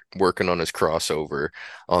out there working on his crossover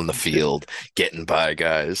on the field, getting by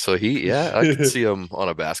guys. So yeah, I could see him on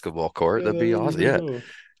a basketball court. Yeah, That'd that be would be awesome. pretty Yeah. cool.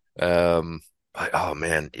 But, oh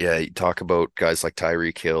man, yeah. You talk about guys like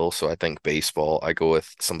Tyreek Hill. So I think baseball. I go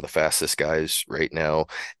with some of the fastest guys right now.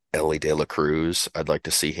 Ellie De La Cruz. I'd like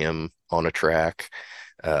to see him on a track.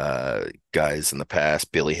 Guys in the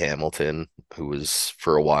past, Billy Hamilton, who was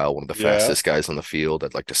for a while one of the Yeah, fastest guys on the field.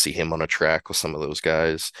 I'd like to see him on a track with some of those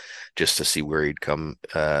guys, just to see where he'd come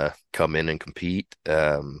in and compete.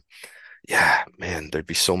 Yeah, man, there'd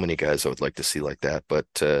be so many guys I would like to see like that, but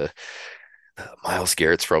Miles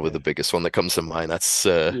Garrett's probably the biggest one that comes to mind.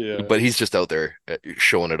 yeah, But he's just out there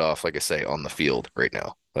showing it off, like I say, on the field right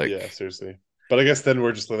now. Like, yeah. Seriously, but I guess then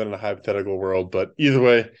we're just living in a hypothetical world. But either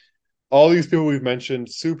way, all these people we've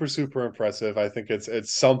mentioned, super, super impressive. I think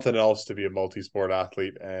it's something else to be a multi-sport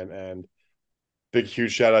athlete, and big,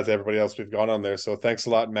 huge shout out to everybody else we've gone on there. So thanks a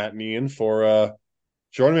lot, Matt and Ian, for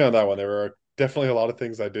joining me on that one. There were definitely a lot of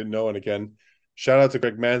things I didn't know, and again, shout out to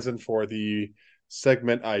Greg Manson for the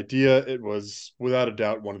segment idea. It was without a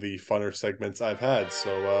doubt one of the funner segments I've had.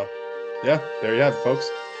 So yeah, there you have it, folks.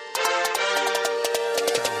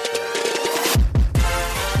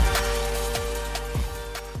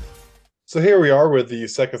 So here we are with the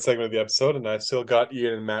second segment of the episode, and I've still got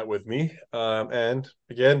Ian and Matt with me. And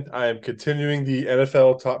again, I am continuing the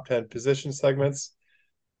NFL top 10 position segments.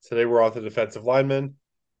 Today we're on the defensive linemen.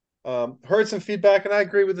 Heard some feedback, and I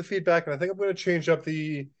agree with the feedback, and I think I'm going to change up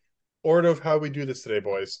the order of how we do this today,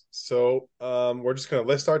 boys. So we're just going to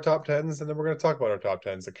list our top 10s, and then we're going to talk about our top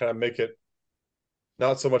 10s and kind of make it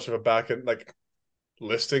not so much of a back and like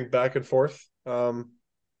listing back and forth. So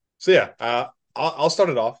yeah, I'll start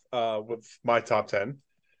it off with my top 10.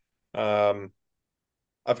 Um,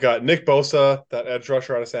 I've got Nick Bosa, that edge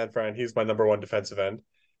rusher out of San Fran. He's my number one defensive end.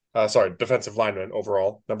 Sorry, defensive lineman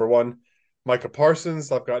overall. Number one, Micah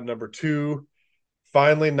Parsons. I've got number two.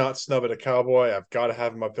 Finally, not snub at a Cowboy. I've got to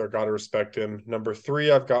have him up there. Got to respect him. Number three,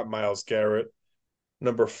 I've got Myles Garrett.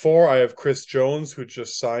 Number four, I have Chris Jones, who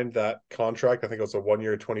just signed that contract. I think it was a 1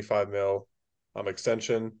 year, 25 mil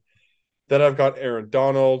extension. Then I've got Aaron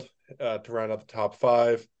Donald to round out the top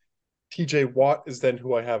five. TJ Watt is then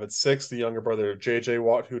who I have at six, the younger brother of JJ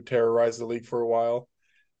Watt, who terrorized the league for a while.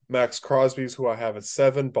 Max Crosby's who I have at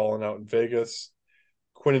seven, balling out in Vegas.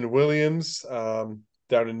 Quinnen Williams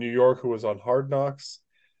down in New York, who was on Hard Knocks.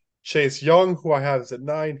 Chase Young, who I have is at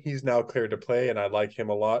nine. He's now cleared to play, and I like him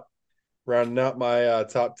a lot. Rounding out my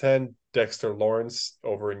top 10, Dexter Lawrence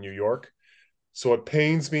over in New York. So it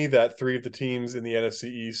pains me that three of the teams in the NFC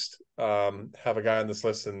East have a guy on this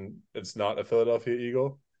list, and it's not a Philadelphia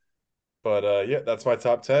Eagle. But yeah, that's my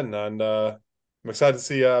top 10. And I'm excited to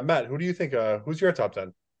see Matt. Who do you think? Who's your top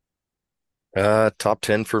 10? top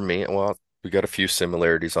 10 for me. Well, we got a few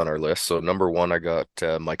similarities on our list. So number one, I got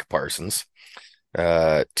Micah Parsons.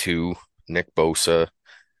 Two, Nick Bosa.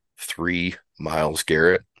 Three, Myles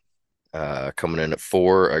Garrett. Coming in at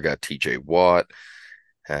four, I got TJ Watt,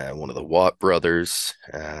 one of the Watt brothers.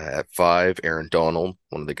 At five, Aaron Donald,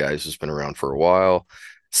 one of the guys who's been around for a while.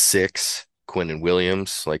 Six, Quinnen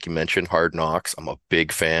Williams, like you mentioned, Hard Knocks. I'm a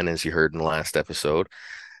big fan, as you heard in the last episode.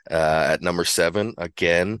 At number seven,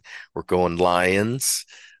 again, we're going Lions.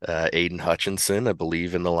 Aiden Hutchinson, I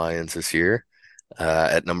believe in the Lions this year.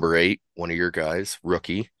 At number eight, one of your guys,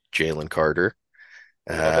 rookie, Jalen Carter.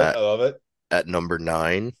 Love it. Uh, I love it. at number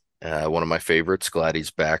nine, one of my favorites, glad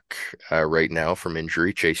he's back right now from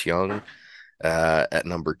injury, Chase Young. At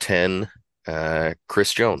number 10,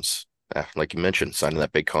 Chris Jones. Like you mentioned, signing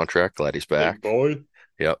that big contract, glad he's Big back. boy.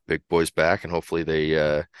 Yeah, big boy's back, and hopefully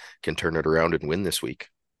they can turn it around and win this week.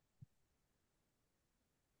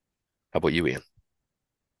 How about you, Ian?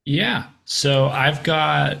 Yeah. So I've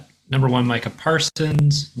got number one, Micah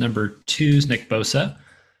Parsons. Number two is Nick Bosa.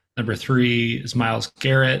 Number three is Myles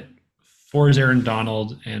Garrett. Four is Aaron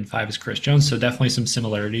Donald, and five is Chris Jones. So definitely some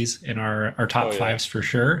similarities in our Oh top yeah. fives for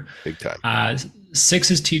sure. Big time.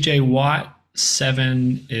 Six is TJ Watt.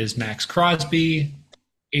 Seven is Max Crosby.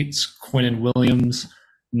 Eight's Quinnen Williams.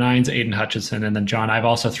 Nine's Aiden Hutchinson. And then, John, I've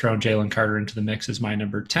also thrown Jalen Carter into the mix as my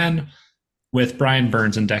number 10, with Brian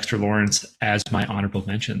Burns and Dexter Lawrence as my honorable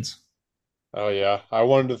mentions. Oh yeah. I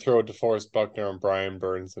wanted to throw DeForest Buckner and Brian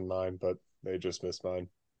Burns in mine, but they just missed mine.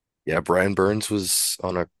 Yeah, Brian Burns was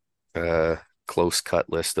on a uh, close cut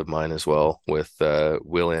list of mine as well, with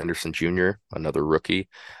Will Anderson Jr., another rookie,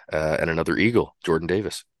 and another Eagle, Jordan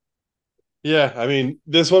Davis. Yeah, I mean,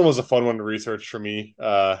 this one was a fun one to research for me.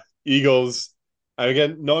 Eagles,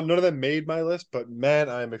 again, none of them made my list, but man,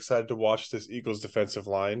 I'm excited to watch this Eagles defensive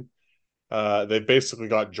line. They basically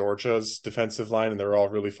got Georgia's defensive line, and they're all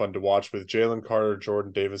really fun to watch with Jalen Carter,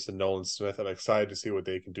 Jordan Davis, and Nolan Smith. I'm excited to see what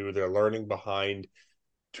they can do. They're learning behind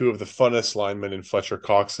two of the funnest linemen in Fletcher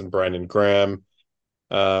Cox and Brandon Graham.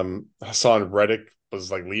 Hassan Reddick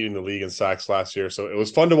was like leading the league in sacks last year, so it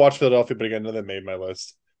was fun to watch Philadelphia. But again, none of them made my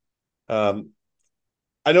list. Um,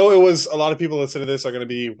 I know it was a lot of people listening to this are going to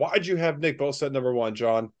be, why'd you have Nick Bosa at number one,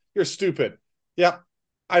 John? You're stupid. Yeah,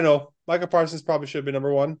 I know. Micah Parsons probably should be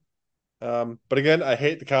number one. But again, I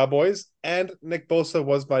hate the Cowboys, and Nick Bosa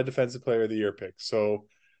was my defensive player of the year pick. So,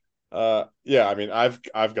 yeah, I mean, I've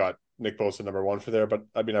got Nick Bosa number one for there, but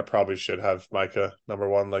I mean, I probably should have Micah number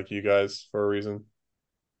one like you guys for a reason.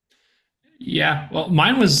 Yeah, well,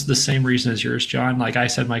 mine was the same reason as yours, John. Like I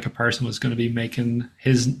said, Micah Parson was going to be making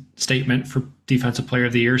his statement for Defensive Player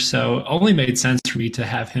of the Year, so it only made sense for me to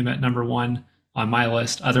have him at number one on my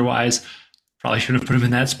list. Otherwise, probably should have put him in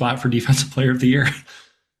that spot for Defensive Player of the Year.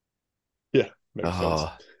 Yeah, makes sense.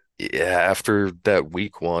 Oh, yeah, after that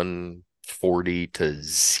week one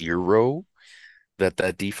 40-0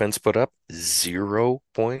 that defense put up, 0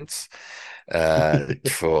 points.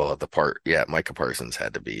 Yeah, Micah Parsons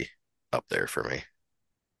had to be up there for me.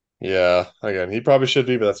 Yeah, again, he probably should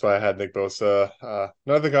be, but that's why I had Nick Bosa.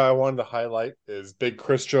 Another guy I wanted to highlight is Big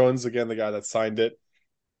Chris Jones, again, the guy that signed it.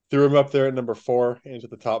 Threw him up there at number four into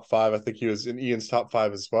the top five. I think he was in Ian's top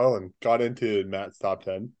five as well and got into Matt's top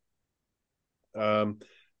 10. Um,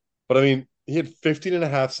 but I mean, he had 15 and a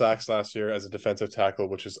half sacks last year as a defensive tackle,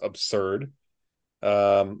 which is absurd.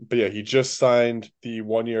 But yeah, he just signed the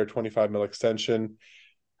 1 year, 25 mil extension.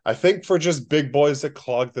 I think for just big boys that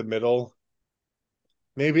clog the middle,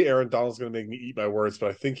 maybe Aaron Donald's going to make me eat my words, but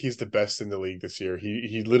I think he's the best in the league this year.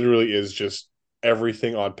 He literally is just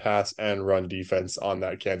everything on pass and run defense on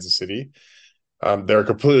that Kansas City. They're a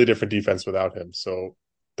completely different defense without him. So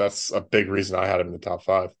that's a big reason I had him in the top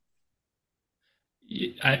five.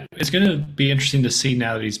 It's going to be interesting to see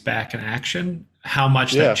now that he's back in action how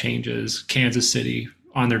much that Yeah. changes Kansas City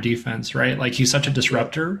on their defense, right? Like he's such a Yeah.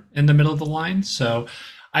 disruptor in the middle of the line. So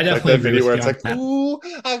I Like definitely that agree video with where you it's on like, that. ooh,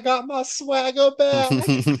 I got my swagger back.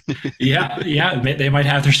 Yeah, yeah, they might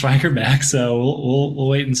have their swagger back, so we'll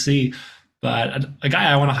wait and see. But a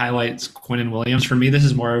guy I want to highlight is Quinnen Williams. For me, this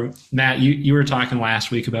is more Matt. You were talking last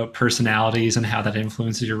week about personalities and how that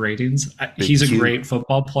influences your ratings. Big He's a Q. great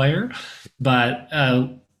football player, but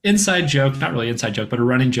inside joke, not really inside joke, but a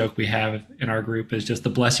running joke we have in our group is just the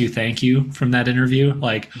bless you, thank you from that interview.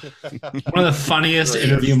 Like one of the funniest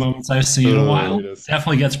interview Greatest. moments I've seen in a while. Greatest.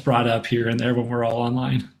 Definitely gets brought up here and there when we're all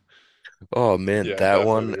online. Oh man, Yeah, that definitely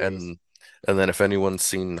one the greatest. and then if anyone's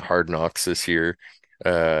seen Hard Knocks this year,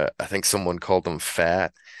 I think someone called him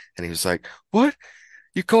fat, and he was like, "What?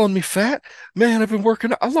 You calling me fat? Man, I've been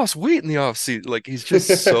working out. I lost weight in the off season." Like he's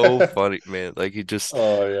just so funny, man. Like he just,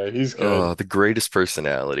 Oh yeah, he's good. the greatest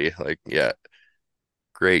personality. Like yeah,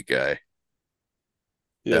 great guy.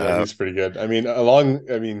 Yeah, no, Uh, he's pretty good. I mean,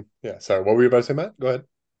 yeah, sorry, what were you about to say, Matt? Go ahead.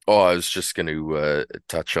 oh, I was just going to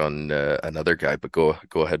touch on another guy, but go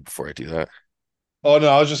ahead before I do that. Oh no,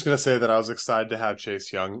 I was just gonna say that I was excited to have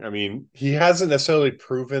Chase Young. I mean, he hasn't necessarily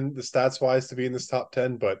proven the stats wise to be in this top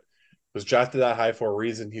 10, but was drafted that high for a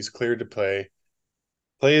reason. He's cleared to play.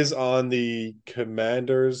 Plays on the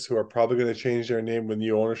Commanders, who are probably going to change their name with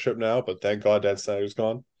new ownership now, but thank God Dan Snyder's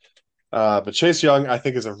gone. But Chase Young, I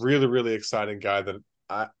think, is a really, really exciting guy that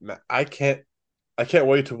I I can't I can't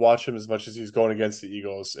wait to watch him as much as he's going against the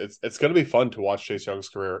Eagles. It's going to be fun to watch Chase Young's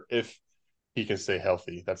career if he can stay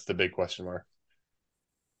healthy. That's the big question mark.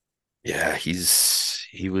 Yeah,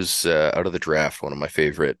 he was out of the draft, one of my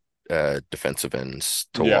favorite defensive ends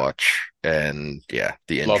to Yeah, watch. And yeah,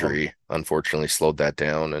 the love him. injury unfortunately slowed that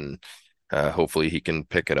down, and hopefully he can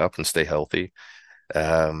pick it up and stay healthy.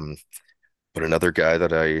 Um, but another guy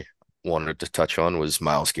that I wanted to touch on was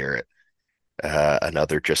Miles Garrett,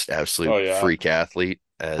 another just Oh absolute yeah, freak athlete,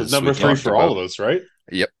 was as we number three talked for all about. of us, right?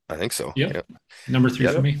 Yep, I think so. Yep. Yep, Number three yep.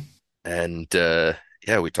 for Yep. me. And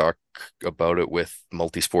yeah, we talk about it with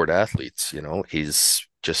multi-sport athletes. You know, he's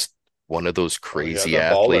just one of those Oh yeah, crazy that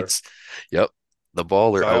baller, athletes. Yep, the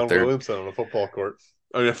baller out Zion there. Williamson on a football court.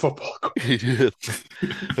 Oh yeah, football court.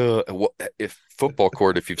 If football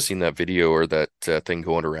court, if you've seen that video or that thing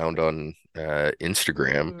going around on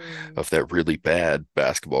Instagram of that really bad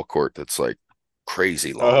basketball court that's like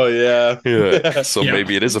crazy Oh long. yeah, Yeah, yeah. so Yep.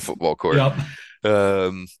 maybe it is a football court. Yep.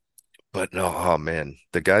 Um, But no, oh man,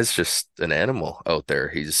 the guy's just an animal out there.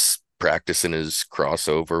 He's practicing his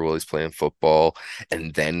crossover while he's playing football,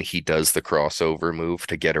 and then he does the crossover move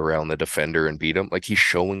to get around the defender and beat him. Like he's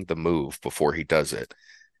showing the move before he does it,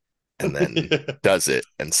 and then Yeah. does it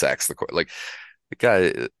and sacks like the guy.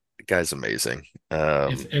 The guy's amazing.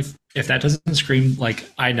 If that doesn't scream like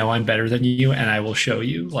I know I'm better than you and I will show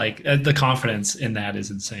you, like the confidence in that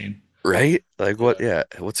is insane. Right? Like what? Yeah. Yeah.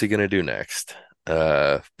 What's he gonna do next?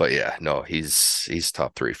 But yeah, no, he's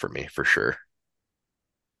top three for me for sure.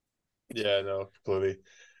 Yeah, no, completely.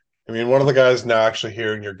 I mean, one of the guys now actually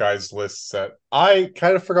hearing your guys' lists that I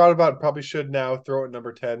kind of forgot about, probably should now throw it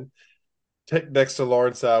number 10. Take next to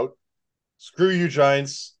Lawrence out. Screw you,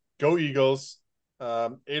 Giants. Go Eagles.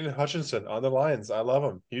 Aiden Hutchinson on the Lions. I love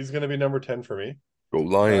him. He's going to be number 10 for me. Go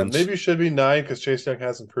Lions. Maybe it should be 9 because Chase Young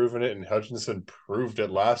hasn't proven it, and Hutchinson proved it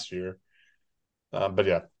last year. But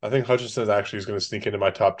yeah, I think Hutchinson actually is going to sneak into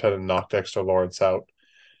my top 10 and knock Dexter Lawrence out.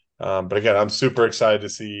 But again, I'm super excited to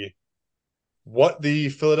see what the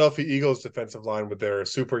Philadelphia Eagles defensive line with their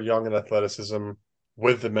super young and athleticism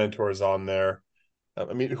with the mentors on there.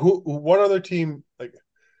 I mean, what other team like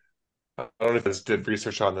I don't know if this did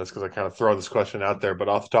research on this because I kind of throw this question out there, but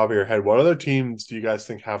off the top of your head, what other teams do you guys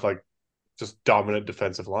think have like just dominant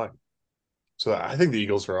defensive line? So I think the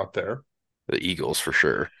Eagles are up there. The Eagles for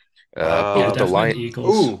sure. But Yeah, with the Um, definitely Lion,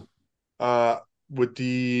 Eagles. ooh, would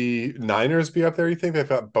the Niners be up there? You think they've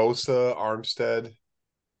got Bosa, Armstead?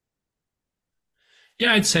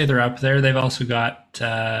 Yeah, I'd say they're up there. They've also got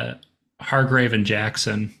Hargrave and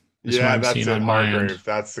Jackson is who Yeah, I'm that's seeing it. on my end. Hargrave.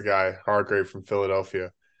 That's the guy. Hargrave from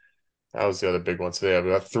Philadelphia. That was the other big one. So yeah,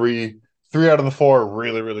 we got three out of the four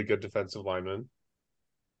really, really good defensive linemen.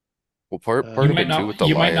 well, part You of might it too not with the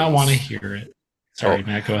you might not want to Lions. hear it. Oh, Sorry,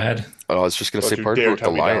 Matt, go ahead. I was just gonna say Don't you part of it dare with the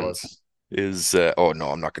tell me Lions Dallas. is oh no,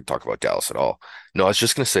 I'm not gonna talk about Dallas at all. No, I was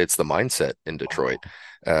just gonna say it's the mindset in Detroit.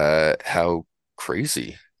 How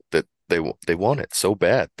crazy that they want it so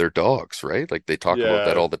bad. They're dogs, right? Like they talk about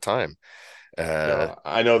that Yeah, all the time. Uh, no,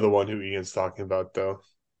 I know the one who Ian's talking about though.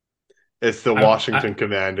 It's the I Washington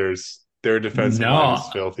Commanders. Their defensive line is no,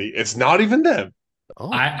 filthy. It's not even them.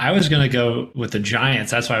 oh, I was gonna go with the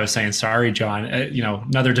Giants. That's why I was saying sorry, John.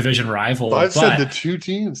 Another division So rival, I've said the but two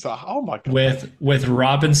teams. Oh my god. with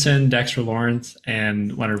Robinson, Dexter Lawrence,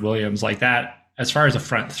 and Leonard Williams, like that, as far as a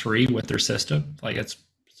front three with their system, like it's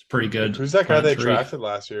pretty good Who's that guy front they three. drafted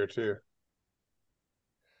last year too?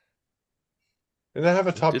 Didn't they have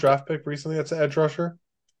a who top did that? draft pick recently? That's an edge rusher.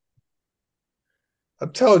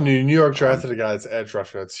 I'm telling you, New York I'm drafted a guy that's edge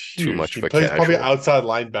rusher. That's too huge. much He of a plays probably casual. outside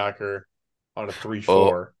linebacker on a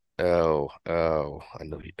Oh, 3-4. oh, I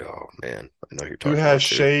know you. Oh man, I know who you're Who talking has about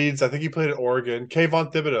too. shades? I think he played at Oregon.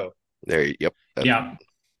 Kayvon Thibodeau. Yep. Yeah,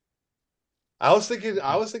 I was thinking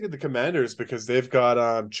the Commanders because they've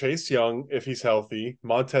got Chase Young if he's healthy,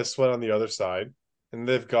 Montez Sweat on the other side, and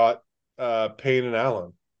they've got Payne and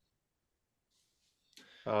Allen.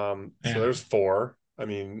 So yeah. there's four. I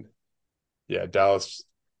mean, yeah, Dallas.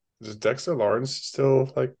 Does Dexter Lawrence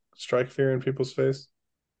still like strike fear in people's face?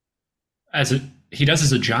 As a he does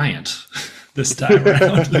as a giant this time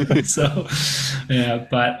around. So yeah,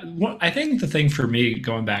 but I think the thing for me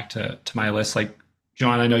going back to my list, like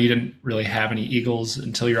John, I know you didn't really have any Eagles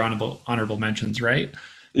until your honorable mentions, right?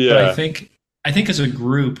 But Yeah, I think as a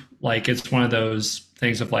group, like it's one of those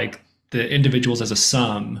things of like the individuals as a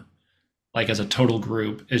sum, like as a total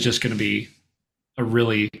group, is just going to be a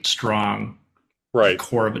really strong like right.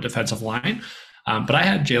 core of a defensive line. But I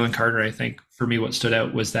had Jalen Carter. I think for me, what stood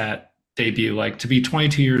out was that debut, like to be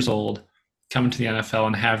 22 years old, coming to the NFL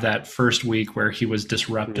and have that first week where he was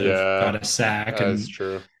disruptive, Yeah, got a sack, that's and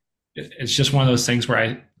true. it's just one of those things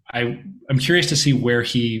where I'm curious to see where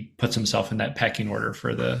he puts himself in that pecking order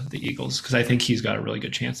for the Eagles because I think he's got a really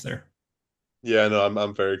good chance there. Yeah, no,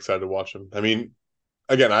 I'm very excited to watch him. I mean,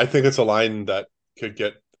 again, I think it's a line that could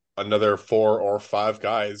get another 4 or 5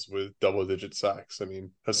 guys with double-digit sacks. I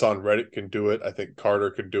mean, Hassan Reddick can do it. I think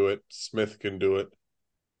Carter can do it. Smith can do it.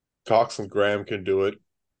 Cox and Graham can do it.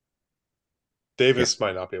 Yeah, Davis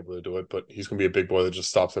might not be able to do it, but he's gonna be a big boy that just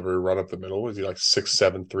stops every run up the middle. Is he like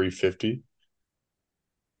 6'7", 350?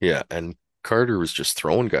 yeah. And Carter was just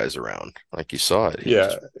throwing guys around, like you saw it. He Yeah,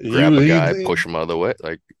 just grab a guy, he push him out of the way.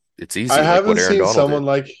 Like it's I easy, like haven't what Aaron seen Donald someone did.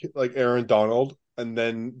 like Aaron Donald, and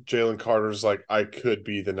then Jalen Carter's like, I could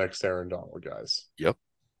be the next Aaron Donald, guys. Yep,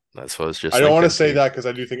 that's what I was I just don't want to thinking. say that because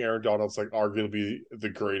I do think Aaron Donald's like arguably the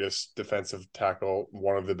greatest defensive tackle,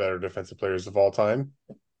 one of the better defensive players of all time.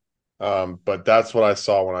 But that's what I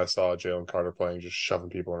saw when I saw Jalen Carter playing, just shoving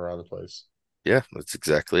people around the place. Yeah, that's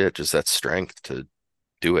exactly it. Just that strength to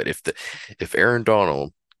do it. If Aaron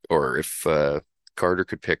Donald or if Carter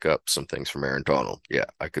could pick up some things from Aaron Donald. Yeah,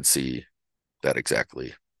 I could see that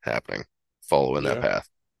exactly happening, following that Yeah. path.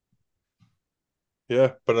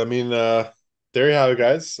 Yeah. But I mean, there you have it,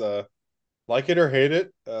 guys. Like it or hate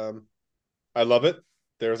it. I love it.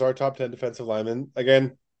 There's our top 10 defensive linemen.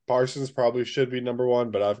 Again, Parsons probably should be number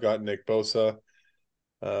one, but I've got Nick Bosa.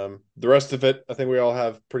 The rest of it, I think we all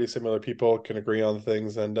have pretty similar people, can agree on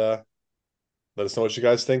things, and let us know what you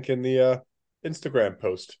guys think in the Instagram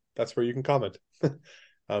post. That's where you can comment.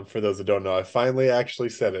 For those that don't know, I finally actually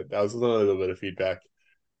said it. That was a little bit of feedback.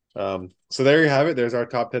 So there you have it. There's our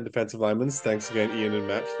top 10 defensive linemen. Thanks again, Ian and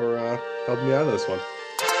Matt, for helping me out on this one.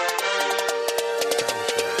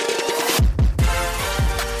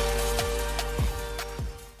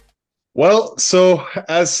 Well, so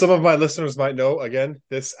as some of my listeners might know, again,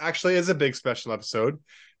 this actually is a big special episode.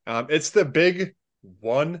 It's the big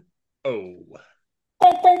 1-0.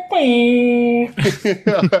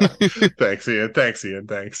 Thanks, Ian. Thanks, Ian.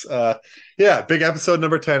 Thanks. Yeah, big episode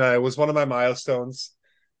number 10. It was one of my milestones.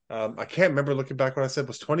 I can't remember looking back when I said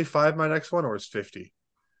was 25 my next one or was 50?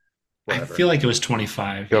 I Whatever. feel like it was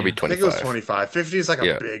 25. It'll be I think it was 25. 25. 50 is like a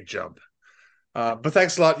Yeah. big jump. But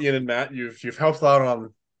thanks a lot, Ian and Matt. You've helped out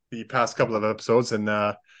on the past couple of episodes and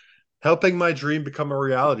helping my dream become a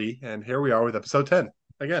reality. And here we are with episode 10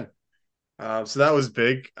 again. So that was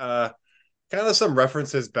big. Kind of some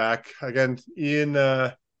references back. Again, Ian,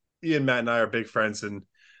 Matt, and I are big friends, and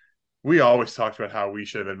we always talked about how we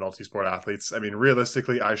should have been multi-sport athletes. I mean,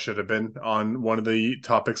 realistically, I should have been on one of the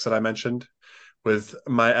topics that I mentioned with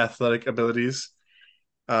my athletic abilities.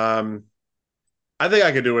 I think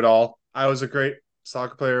I could do it all. I was a great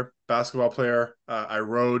soccer player, basketball player. I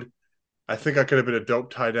rode. I think I could have been a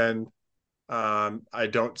dope tight end. I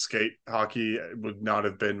don't skate. Hockey would not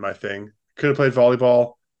have been my thing. Could have played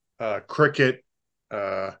volleyball, cricket.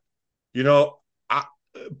 Uh, you know, I,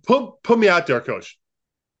 put me out there, coach.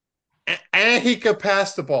 And he could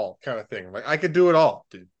pass the ball, kind of thing. Like I could do it all,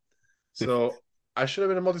 dude. So I should have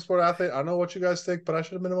been a multi-sport athlete. I don't know what you guys think, but I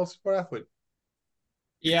should have been a multi-sport athlete.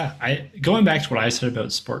 Yeah, I going back to what I said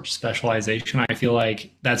about sports specialization, I feel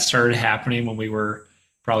like that started happening when we were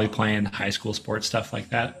probably playing high school sports stuff like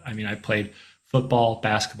that. I mean, I played football,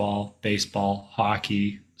 basketball, baseball,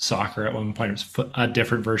 hockey, soccer at one point. It was a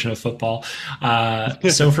different version of football.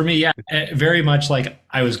 So for me, yeah, very much like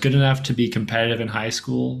I was good enough to be competitive in high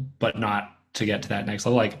school, but not to get to that next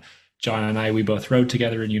level. Like John and I, we both rode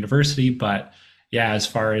together in university, but yeah, as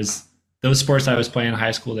far as those sports I was playing in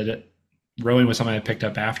high school, rowing was something I picked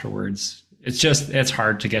up afterwards. It's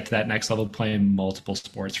hard to get to that next level playing multiple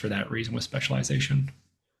sports for that reason with specialization.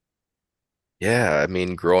 Yeah, I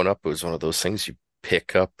mean, growing up, it was one of those things you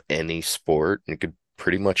pick up any sport and you could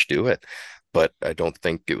pretty much do it. But I don't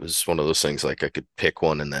think it was one of those things like I could pick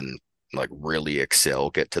one and then like really excel,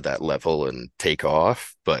 get to that level and take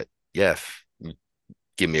off. But yeah, if you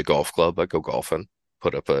give me a golf club, I'd go golfing.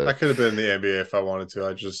 Put up I a could have been in the NBA if I wanted to.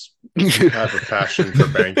 I just have a passion for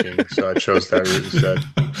banking, so I chose that route instead.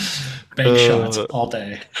 Bank shots all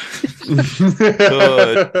day.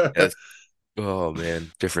 uh, yes. Oh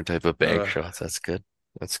man, different type of bank Uh, shots. That's good.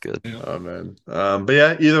 That's good. Yeah. oh man. But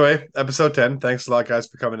yeah, either way, episode 10. Thanks a lot, guys,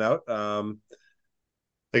 for coming out.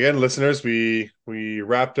 Again, listeners, we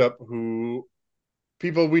wrapped up who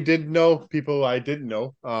people we did know, people I didn't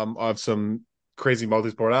know, of some crazy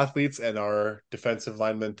multi-sport athletes and our defensive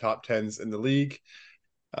lineman top tens in the league.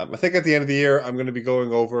 I think at the end of the year, I'm going to be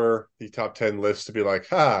going over the top 10 list to be like,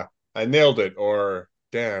 ha, I nailed it, or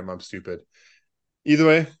damn, I'm stupid. Either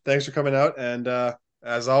way, thanks for coming out. And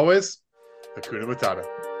as always, Hakuna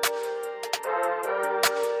Matata.